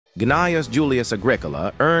Gnaeus Julius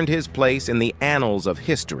Agricola earned his place in the annals of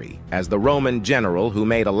history as the Roman general who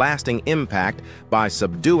made a lasting impact by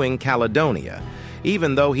subduing Caledonia,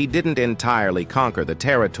 even though he didn't entirely conquer the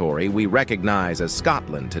territory we recognize as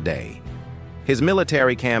Scotland today. His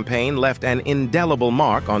military campaign left an indelible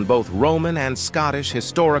mark on both Roman and Scottish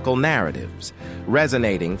historical narratives,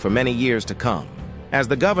 resonating for many years to come. As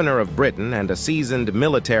the governor of Britain and a seasoned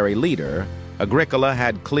military leader, Agricola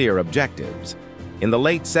had clear objectives. In the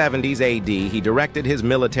late 70s AD, he directed his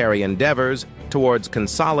military endeavors towards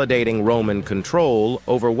consolidating Roman control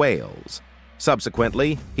over Wales.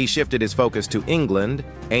 Subsequently, he shifted his focus to England,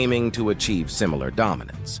 aiming to achieve similar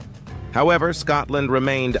dominance. However, Scotland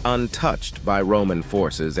remained untouched by Roman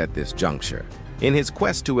forces at this juncture. In his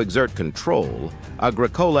quest to exert control,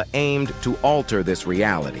 Agricola aimed to alter this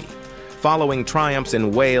reality. Following triumphs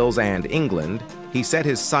in Wales and England, he set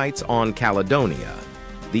his sights on Caledonia.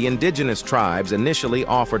 The indigenous tribes initially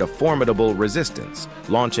offered a formidable resistance,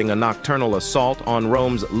 launching a nocturnal assault on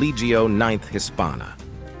Rome's Legio IX Hispana.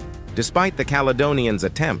 Despite the Caledonians'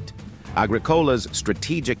 attempt, Agricola's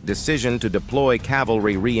strategic decision to deploy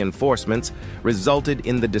cavalry reinforcements resulted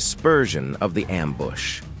in the dispersion of the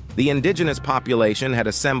ambush. The indigenous population had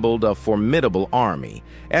assembled a formidable army,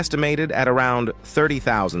 estimated at around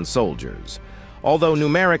 30,000 soldiers. Although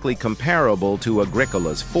numerically comparable to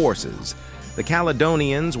Agricola's forces, the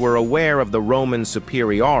Caledonians were aware of the Roman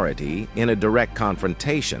superiority in a direct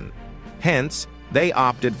confrontation. Hence, they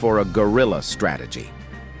opted for a guerrilla strategy.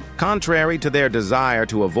 Contrary to their desire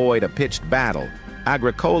to avoid a pitched battle,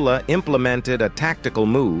 Agricola implemented a tactical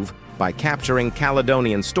move by capturing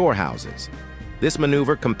Caledonian storehouses. This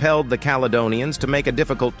maneuver compelled the Caledonians to make a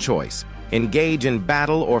difficult choice: engage in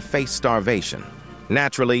battle or face starvation.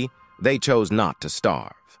 Naturally, they chose not to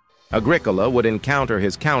starve. Agricola would encounter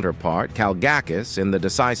his counterpart, Calgacus, in the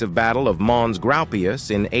decisive Battle of Mons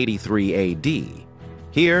Graupius in 83 AD.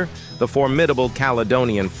 Here, the formidable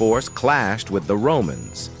Caledonian force clashed with the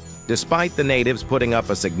Romans. Despite the natives putting up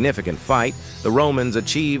a significant fight, the Romans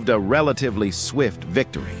achieved a relatively swift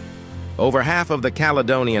victory. Over half of the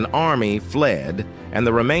Caledonian army fled, and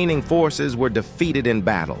the remaining forces were defeated in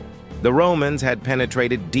battle. The Romans had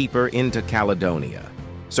penetrated deeper into Caledonia,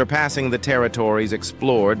 surpassing the territories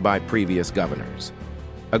explored by previous governors.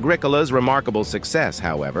 Agricola's remarkable success,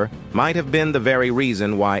 however, might have been the very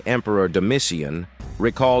reason why Emperor Domitian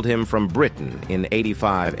recalled him from Britain in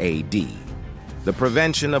 85 AD. The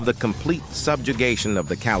prevention of the complete subjugation of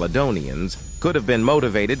the Caledonians could have been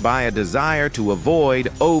motivated by a desire to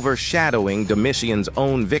avoid overshadowing Domitian's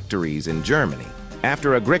own victories in Germany.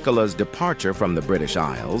 After Agricola's departure from the British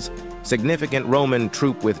Isles, significant Roman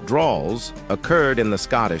troop withdrawals occurred in the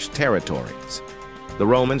Scottish territories. The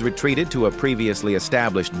Romans retreated to a previously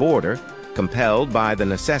established border, compelled by the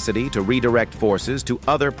necessity to redirect forces to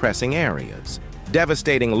other pressing areas.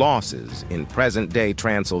 Devastating losses in present-day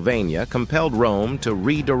Transylvania compelled Rome to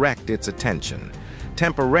redirect its attention,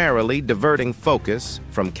 temporarily diverting focus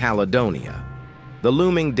from Caledonia. The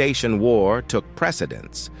looming Dacian War took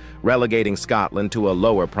precedence, relegating Scotland to a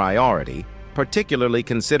lower priority, particularly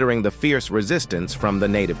considering the fierce resistance from the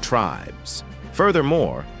native tribes.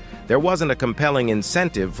 Furthermore, there wasn't a compelling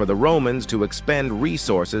incentive for the Romans to expend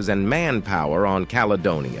resources and manpower on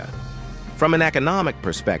Caledonia. From an economic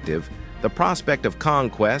perspective, the prospect of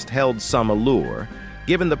conquest held some allure,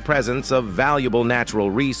 given the presence of valuable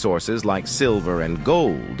natural resources like silver and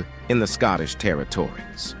gold in the Scottish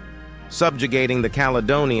territories. Subjugating the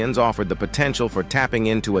Caledonians offered the potential for tapping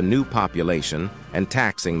into a new population and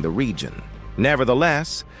taxing the region.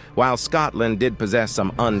 Nevertheless, while Scotland did possess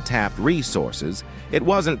some untapped resources, it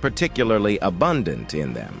wasn't particularly abundant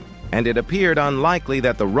in them, and it appeared unlikely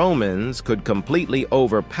that the Romans could completely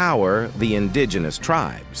overpower the indigenous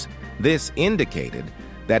tribes. This indicated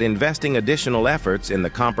that investing additional efforts in the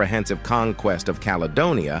comprehensive conquest of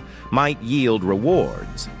Caledonia might yield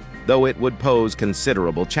rewards, though it would pose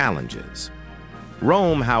considerable challenges.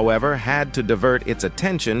 Rome, however, had to divert its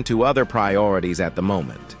attention to other priorities at the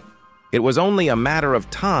moment. It was only a matter of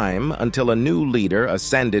time until a new leader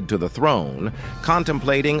ascended to the throne,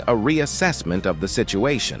 contemplating a reassessment of the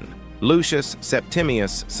situation. Lucius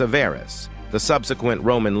Septimius Severus, the subsequent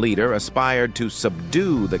Roman leader, aspired to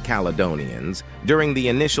subdue the Caledonians during the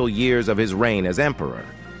initial years of his reign as emperor.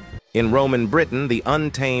 In Roman Britain, the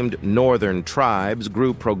untamed northern tribes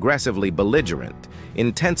grew progressively belligerent,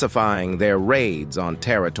 intensifying their raids on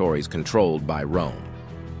territories controlled by Rome.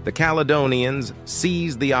 The Caledonians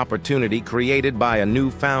seized the opportunity created by a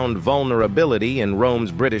newfound vulnerability in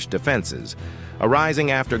Rome's British defenses, arising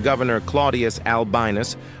after Governor Claudius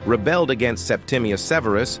Albinus rebelled against Septimius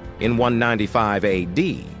Severus in 195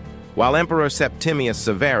 AD. While Emperor Septimius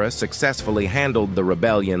Severus successfully handled the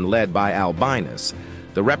rebellion led by Albinus,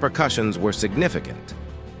 the repercussions were significant.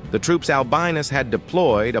 The troops Albinus had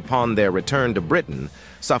deployed upon their return to Britain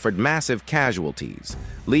suffered massive casualties,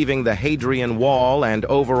 leaving the Hadrian Wall and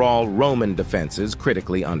overall Roman defenses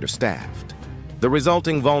critically understaffed. The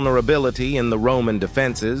resulting vulnerability in the Roman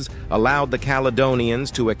defenses allowed the Caledonians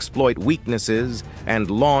to exploit weaknesses and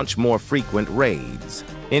launch more frequent raids.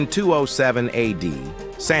 In 207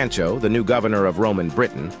 AD, Sancho, the new governor of Roman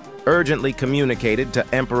Britain, urgently communicated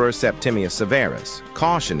to Emperor Septimius Severus,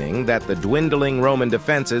 cautioning that the dwindling Roman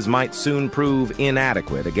defenses might soon prove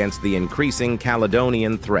inadequate against the increasing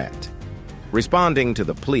Caledonian threat. Responding to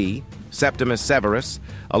the plea, Septimius Severus,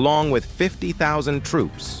 along with 50,000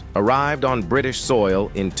 troops, arrived on British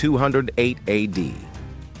soil in 208 AD.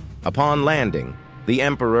 Upon landing, the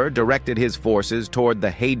emperor directed his forces toward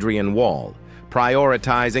the Hadrian Wall,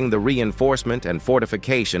 prioritizing the reinforcement and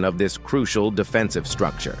fortification of this crucial defensive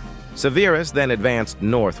structure. Severus then advanced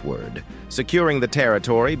northward, securing the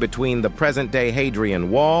territory between the present-day Hadrian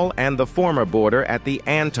Wall and the former border at the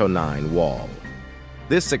Antonine Wall.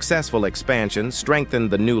 This successful expansion strengthened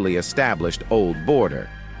the newly established old border.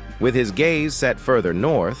 With his gaze set further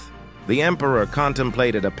north, the emperor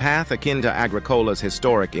contemplated a path akin to Agricola's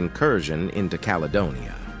historic incursion into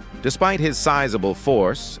Caledonia. Despite his sizable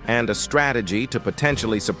force and a strategy to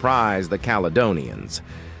potentially surprise the Caledonians,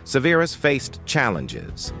 Severus faced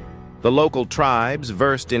challenges. The local tribes,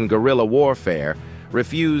 versed in guerrilla warfare,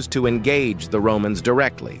 refused to engage the Romans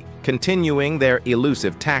directly, continuing their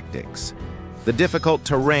elusive tactics. The difficult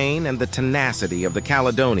terrain and the tenacity of the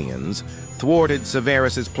Caledonians thwarted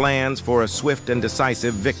Severus's plans for a swift and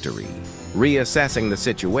decisive victory. Reassessing the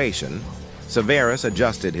situation, Severus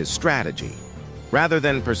adjusted his strategy. Rather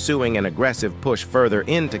than pursuing an aggressive push further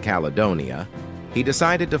into Caledonia, he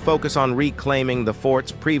decided to focus on reclaiming the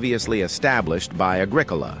forts previously established by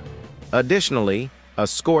Agricola. Additionally, a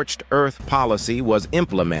scorched earth policy was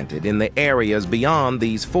implemented in the areas beyond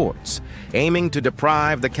these forts, aiming to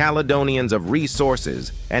deprive the Caledonians of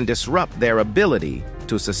resources and disrupt their ability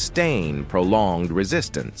to sustain prolonged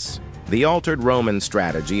resistance. The altered Roman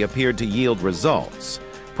strategy appeared to yield results,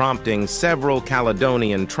 prompting several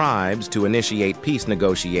Caledonian tribes to initiate peace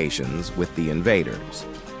negotiations with the invaders.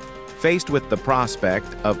 Faced with the prospect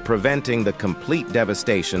of preventing the complete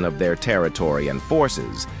devastation of their territory and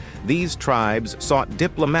forces, these tribes sought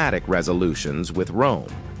diplomatic resolutions with Rome.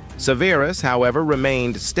 Severus, however,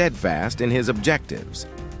 remained steadfast in his objectives.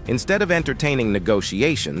 Instead of entertaining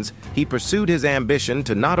negotiations, he pursued his ambition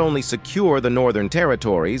to not only secure the northern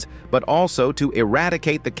territories, but also to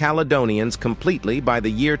eradicate the Caledonians completely by the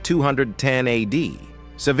year 210 AD.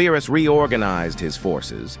 Severus reorganized his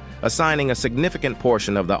forces, assigning a significant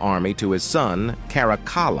portion of the army to his son,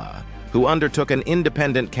 Caracalla, who undertook an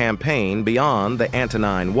independent campaign beyond the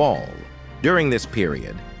Antonine Wall. During this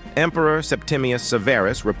period, Emperor Septimius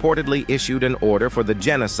Severus reportedly issued an order for the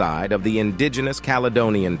genocide of the indigenous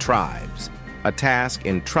Caledonian tribes, a task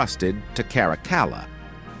entrusted to Caracalla.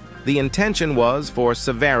 The intention was for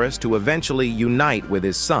Severus to eventually unite with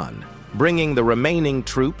his son, bringing the remaining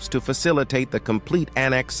troops to facilitate the complete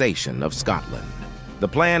annexation of Scotland. The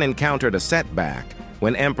plan encountered a setback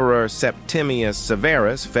when Emperor Septimius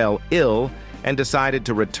Severus fell ill and decided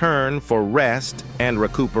to return for rest and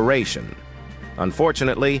recuperation.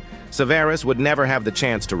 Unfortunately, Severus would never have the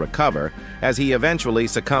chance to recover, as he eventually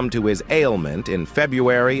succumbed to his ailment in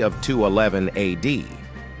February of 211 AD.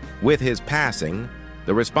 With his passing,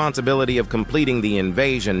 the responsibility of completing the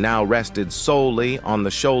invasion now rested solely on the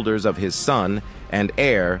shoulders of his son and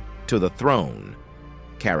heir to the throne,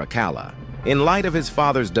 Caracalla. In light of his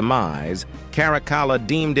father's demise, Caracalla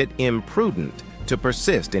deemed it imprudent to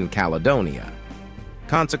persist in Caledonia.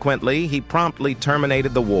 Consequently, he promptly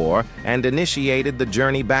terminated the war and initiated the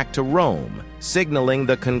journey back to Rome, signaling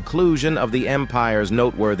the conclusion of the empire's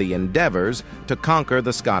noteworthy endeavors to conquer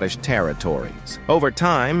the Scottish territories. Over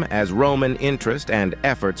time, as Roman interest and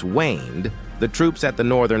efforts waned, the troops at the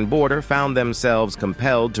northern border found themselves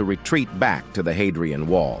compelled to retreat back to the Hadrian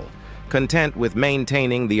Wall, content with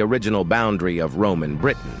maintaining the original boundary of Roman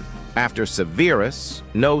Britain. After Severus,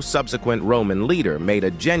 no subsequent Roman leader made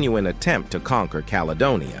a genuine attempt to conquer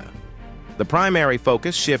Caledonia. The primary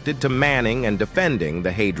focus shifted to manning and defending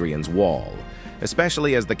the Hadrian's Wall,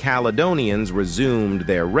 especially as the Caledonians resumed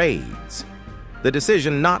their raids. The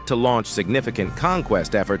decision not to launch significant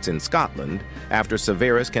conquest efforts in Scotland after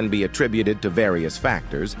Severus can be attributed to various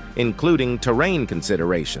factors, including terrain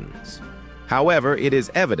considerations. However, it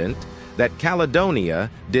is evident that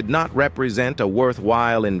Caledonia did not represent a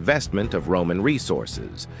worthwhile investment of Roman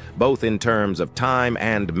resources, both in terms of time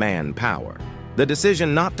and manpower. The The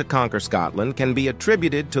decision not to conquer Scotland can be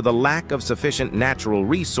attributed to the lack of sufficient natural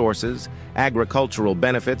resources, agricultural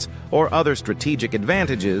benefits, or other strategic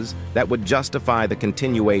advantages that would justify the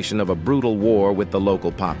continuation of a brutal war with the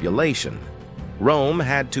local population. Rome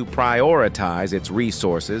had to prioritize its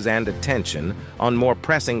resources and attention on more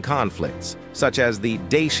pressing conflicts, such as the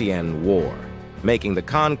Dacian War, making the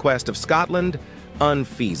conquest of Scotland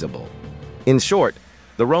unfeasible. In short,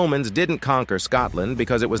 the Romans didn't conquer Scotland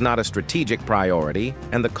because it was not a strategic priority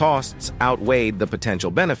and the costs outweighed the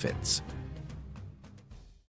potential benefits.